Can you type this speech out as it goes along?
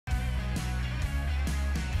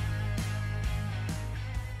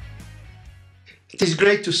It is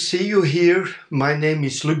great to see you here. My name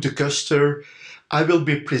is Luc de Custer. I will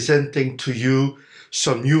be presenting to you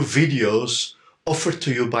some new videos offered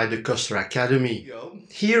to you by the Custer Academy.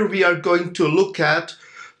 Here we are going to look at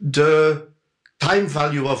the time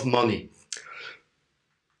value of money.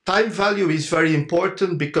 Time value is very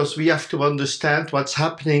important because we have to understand what's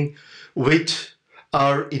happening with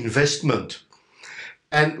our investment.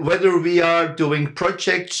 And whether we are doing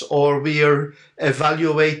projects or we are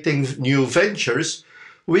evaluating new ventures,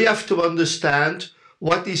 we have to understand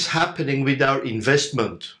what is happening with our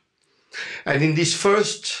investment. And in this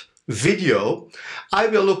first video, I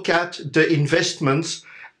will look at the investments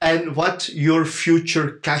and what your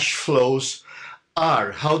future cash flows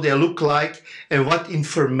are, how they look like, and what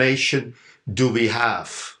information do we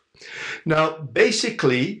have. Now,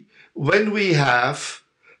 basically, when we have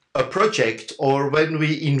a project or when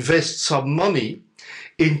we invest some money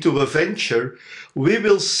into a venture, we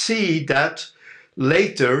will see that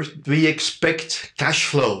later we expect cash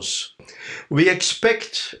flows. We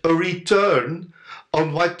expect a return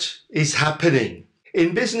on what is happening.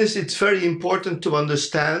 In business, it's very important to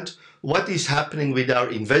understand what is happening with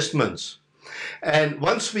our investments. And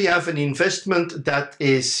once we have an investment that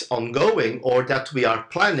is ongoing or that we are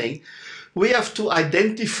planning, we have to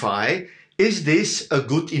identify, is this a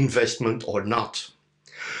good investment or not?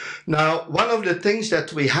 Now, one of the things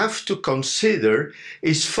that we have to consider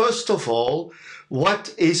is, first of all,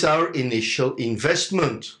 what is our initial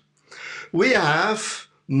investment? We have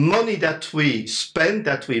money that we spend,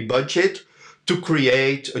 that we budget to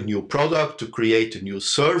create a new product, to create a new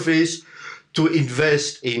service, to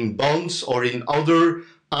invest in bonds or in other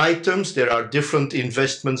items. There are different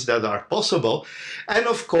investments that are possible. And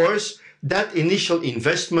of course, that initial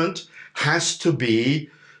investment has to be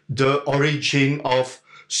the origin of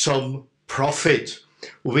some profit.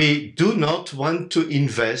 We do not want to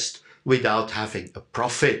invest without having a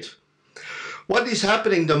profit. What is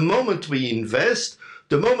happening the moment we invest?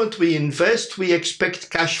 The moment we invest, we expect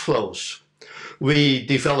cash flows. We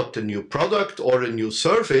developed a new product or a new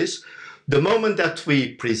service. The moment that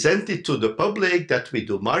we present it to the public, that we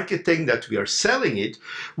do marketing, that we are selling it,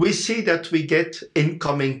 we see that we get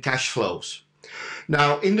incoming cash flows.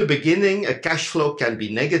 Now, in the beginning, a cash flow can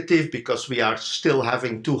be negative because we are still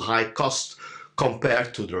having too high costs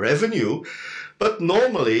compared to the revenue. But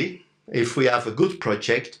normally, if we have a good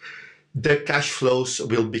project, the cash flows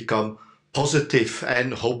will become positive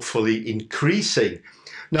and hopefully increasing.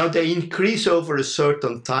 Now, they increase over a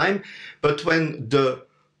certain time, but when the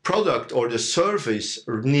product or the service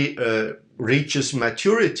reaches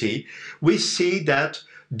maturity, we see that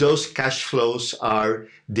those cash flows are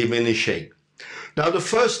diminishing. Now, the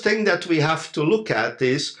first thing that we have to look at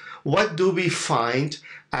is, what do we find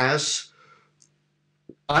as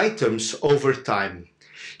items over time?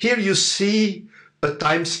 Here you see a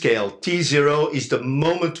time scale. T0 is the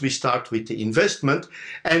moment we start with the investment,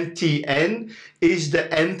 and Tn is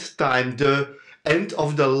the end time, the end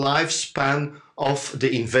of the lifespan of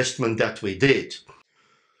the investment that we did.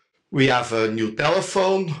 We have a new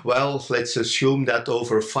telephone. Well, let's assume that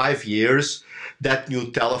over 5 years, that new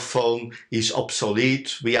telephone is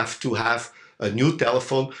obsolete. We have to have a new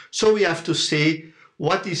telephone. So we have to see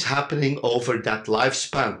what is happening over that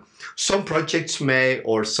lifespan. Some projects may,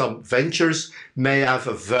 or some ventures may have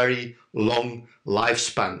a very long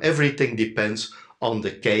lifespan. Everything depends on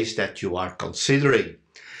the case that you are considering.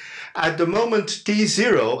 At the moment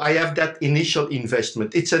T0, I have that initial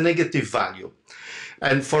investment. It's a negative value.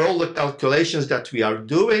 And for all the calculations that we are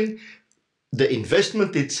doing, the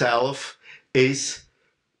investment itself is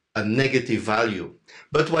a negative value.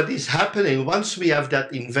 But what is happening once we have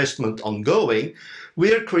that investment ongoing,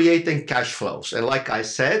 we are creating cash flows. And like I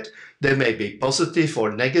said, they may be positive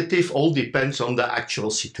or negative, all depends on the actual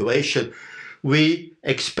situation. We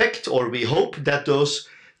expect or we hope that those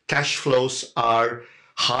cash flows are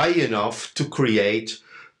high enough to create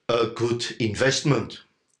a good investment.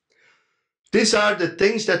 These are the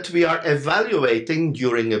things that we are evaluating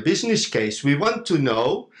during a business case. We want to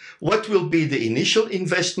know what will be the initial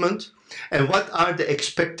investment and what are the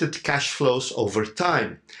expected cash flows over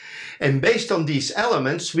time. And based on these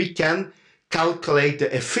elements, we can calculate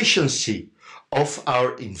the efficiency of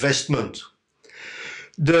our investment.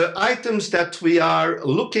 The items that we are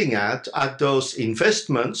looking at those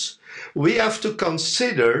investments, we have to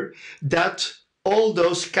consider that all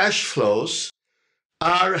those cash flows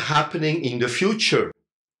are happening in the future.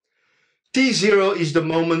 T0 is the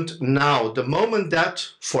moment now, the moment that,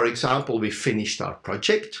 for example, we finished our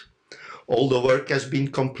project, all the work has been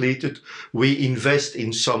completed, we invest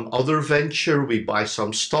in some other venture, we buy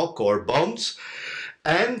some stock or bonds,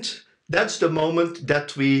 and that's the moment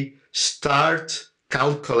that we start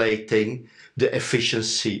calculating the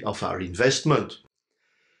efficiency of our investment.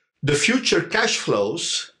 The future cash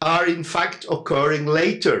flows are in fact occurring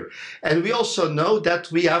later, and we also know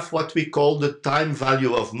that we have what we call the time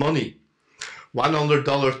value of money.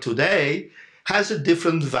 $100 today has a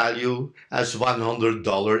different value as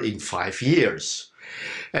 $100 in 5 years.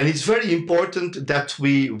 And it's very important that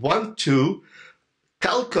we want to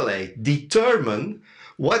calculate, determine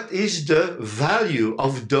what is the value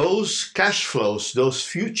of those cash flows, those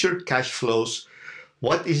future cash flows,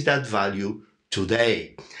 what is that value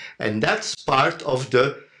today? And that's part of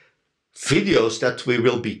the videos that we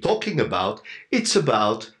will be talking about. It's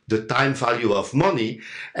about the time value of money.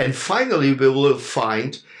 And finally, we will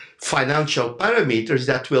find financial parameters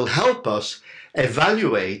that will help us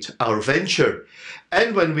evaluate our venture.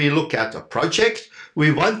 And when we look at a project,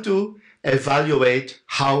 we want to evaluate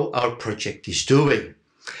how our project is doing.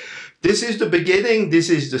 This is the beginning. This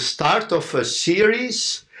is the start of a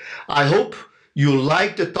series. I hope you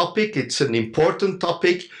like the topic. It's an important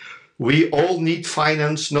topic. We all need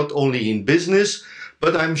finance, not only in business,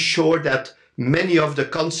 but I'm sure that many of the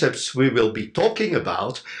concepts we will be talking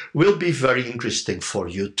about will be very interesting for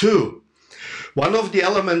you too. One of the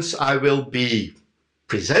elements I will be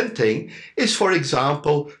presenting is, for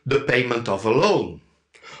example, the payment of a loan,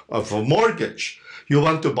 of a mortgage. You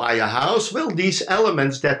want to buy a house? Well, these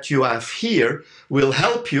elements that you have here will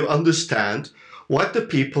help you understand what the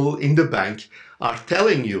people in the bank are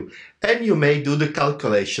telling you, and you may do the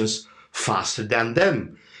calculations faster than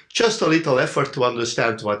them. Just a little effort to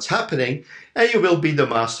understand what's happening, and you will be the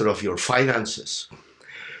master of your finances.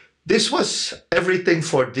 This was everything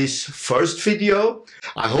for this first video.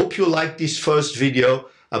 I hope you liked this first video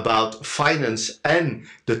about finance and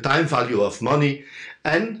the time value of money,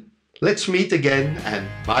 and let's meet again, and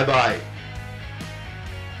bye-bye.